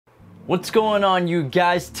What's going on, you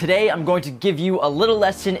guys? Today I'm going to give you a little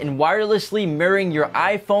lesson in wirelessly mirroring your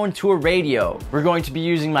iPhone to a radio. We're going to be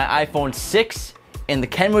using my iPhone 6 and the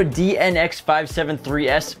Kenwood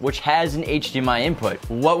DNX573S, which has an HDMI input.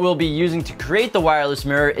 What we'll be using to create the wireless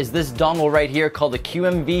mirror is this dongle right here called the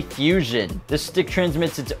QMV Fusion. This stick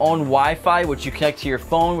transmits its own Wi-Fi, which you connect to your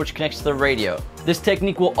phone, which connects to the radio. This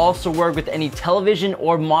technique will also work with any television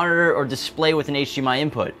or monitor or display with an HDMI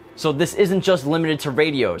input. So this isn't just limited to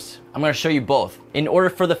radios. I'm going to show you both. In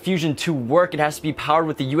order for the Fusion to work, it has to be powered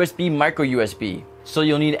with the USB micro USB. So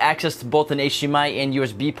you'll need access to both an HDMI and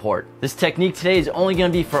USB port. This technique today is only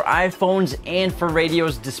going to be for iPhones and for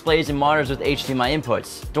radios, displays, and monitors with HDMI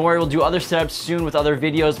inputs. Don't worry, we'll do other setups soon with other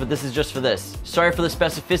videos, but this is just for this. Sorry for the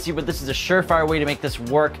specificity, but this is a surefire way to make this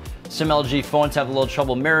work. Some LG phones have a little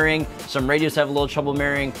trouble mirroring. Some radios have a little trouble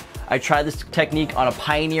mirroring. I tried this technique on a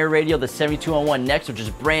Pioneer radio, the 7201 Next, which is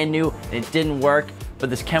brand new, and it didn't work, but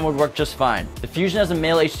this Kenwood worked just fine. The Fusion has a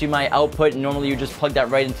male HDMI output, and normally you just plug that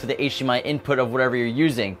right into the HDMI input of whatever you're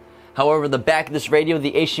using. However, the back of this radio,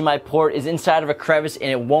 the HDMI port is inside of a crevice and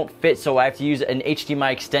it won't fit, so I have to use an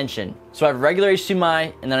HDMI extension. So I have regular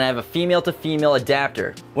HDMI, and then I have a female to female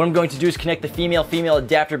adapter. What I'm going to do is connect the female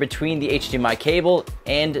adapter between the HDMI cable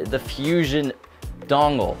and the Fusion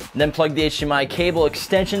dongle. Then plug the HDMI cable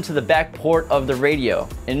extension to the back port of the radio.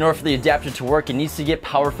 In order for the adapter to work, it needs to get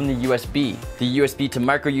power from the USB. The USB to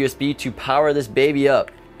micro USB to power this baby up.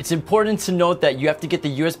 It's important to note that you have to get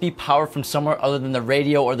the USB power from somewhere other than the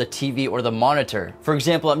radio or the TV or the monitor. For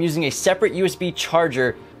example, I'm using a separate USB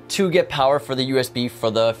charger to get power for the USB for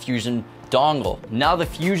the Fusion dongle. Now the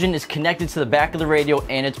Fusion is connected to the back of the radio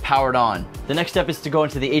and it's powered on. The next step is to go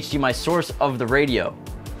into the HDMI source of the radio.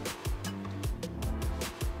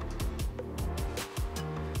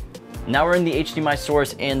 Now we're in the HDMI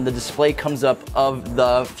source and the display comes up of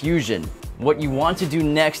the Fusion. What you want to do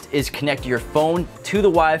next is connect your phone to the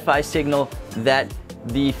Wi-Fi signal that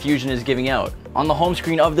the Fusion is giving out. On the home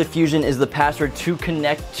screen of the Fusion is the password to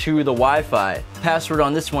connect to the Wi-Fi. Password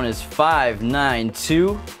on this one is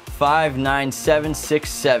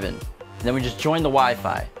 592-59767. Then we just join the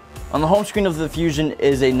Wi-Fi. On the home screen of the Fusion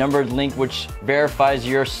is a numbered link which verifies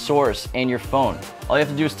your source and your phone. All you have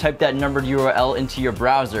to do is type that numbered URL into your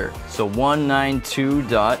browser. So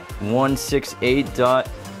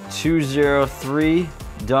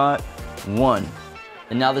 192.168.203.1.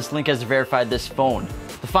 And now this link has verified this phone.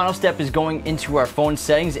 The final step is going into our phone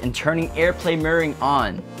settings and turning Airplay mirroring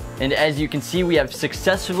on. And as you can see, we have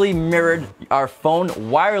successfully mirrored our phone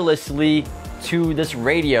wirelessly to this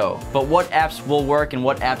radio. But what apps will work and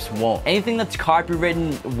what apps won't? Anything that's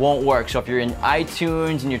copywritten won't work. So if you're in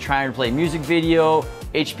iTunes and you're trying to play music video,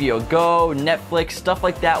 HBO Go, Netflix, stuff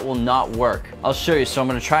like that will not work. I'll show you. So I'm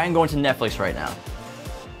gonna try and go into Netflix right now.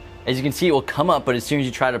 As you can see, it will come up, but as soon as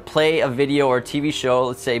you try to play a video or a TV show,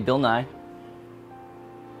 let's say Bill Nye,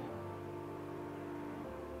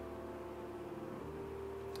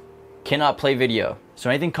 cannot play video.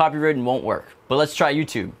 So anything copywritten won't work. But let's try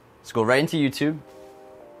YouTube. Let's go right into YouTube,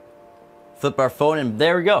 flip our phone, and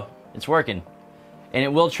there we go. It's working. And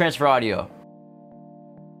it will transfer audio.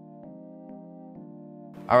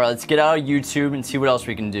 All right, let's get out of YouTube and see what else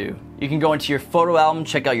we can do. You can go into your photo album,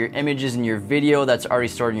 check out your images and your video that's already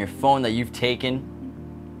stored in your phone that you've taken.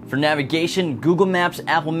 For navigation, Google Maps,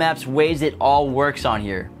 Apple Maps, Waze, it all works on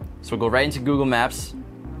here. So we'll go right into Google Maps.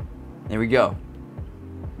 There we go.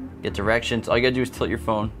 Get directions. All you gotta do is tilt your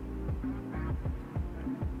phone.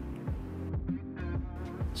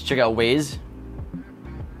 Let's check out Waze.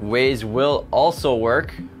 Waze will also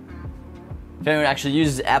work. If anyone actually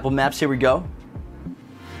uses Apple Maps, here we go.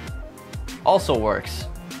 Also works.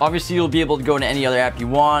 Obviously, you'll be able to go into any other app you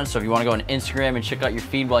want. So if you want to go on Instagram and check out your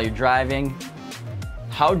feed while you're driving.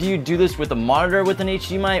 How do you do this with a monitor with an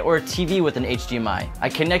HDMI or a TV with an HDMI? I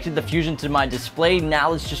connected the Fusion to my display.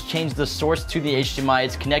 Now let's just change the source to the HDMI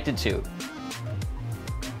it's connected to.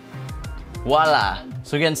 Voila.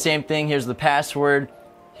 So again, same thing. Here's the password.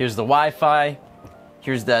 Here's the Wi-Fi.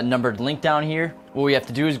 Here's the numbered link down here. What we have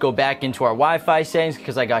to do is go back into our Wi-Fi settings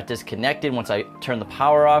because I got disconnected once I turned the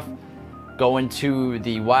power off. Go into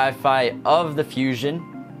the Wi-Fi of the Fusion,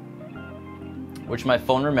 which my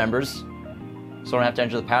phone remembers, so I don't have to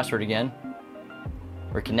enter the password again.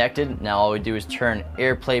 We're connected. Now all we do is turn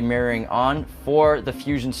Airplay mirroring on for the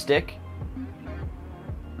Fusion stick.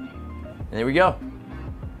 And there we go.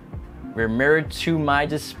 We're mirrored to my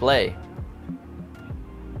display.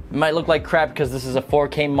 It might look like crap because this is a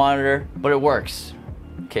 4K monitor, but it works.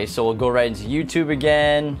 Okay, so we'll go right into YouTube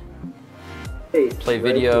again. Play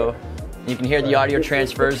video. You can hear the audio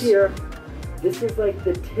transfers. This is like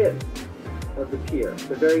the tip of the pier,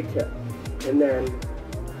 the very tip. And then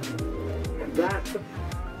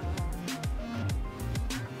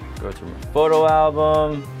Go to my photo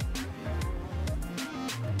album.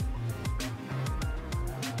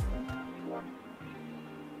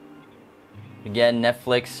 Again,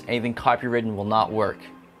 Netflix, anything copywritten will not work.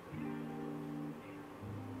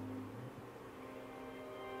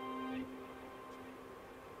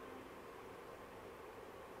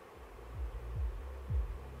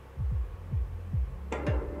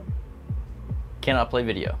 Cannot play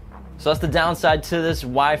video. So that's the downside to this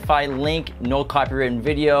Wi-Fi link, no copyrighted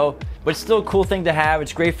video, but it's still a cool thing to have.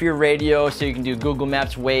 It's great for your radio, so you can do Google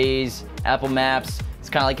Maps, Waze, Apple Maps. It's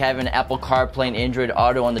kind of like having Apple CarPlay and Android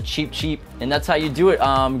Auto on the cheap, and that's how you do it.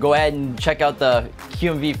 Go ahead and check out the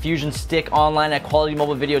QMV Fusion Stick online at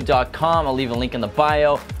qualitymobilevideo.com. I'll leave a link in the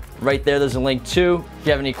bio. Right there's a link too. If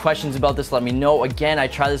you have any questions about this, let me know. Again, I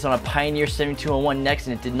tried this on a Pioneer 7201 Next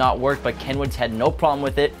and it did not work, but Kenwood's had no problem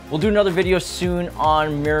with it. We'll do another video soon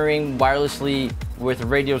on mirroring wirelessly with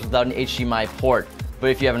radios without an HDMI port.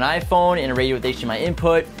 But if you have an iPhone and a radio with HDMI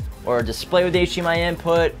input, or a display with HDMI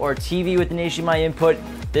input, or a TV with an HDMI input,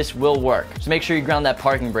 this will work. So make sure you ground that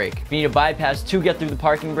parking brake. If you need a bypass to get through the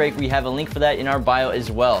parking brake, we have a link for that in our bio as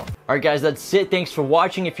well. Alright guys, that's it. Thanks for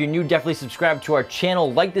watching. If you're new, definitely subscribe to our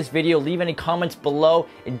channel, like this video, leave any comments below,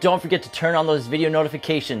 and don't forget to turn on those video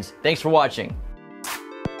notifications. Thanks for watching.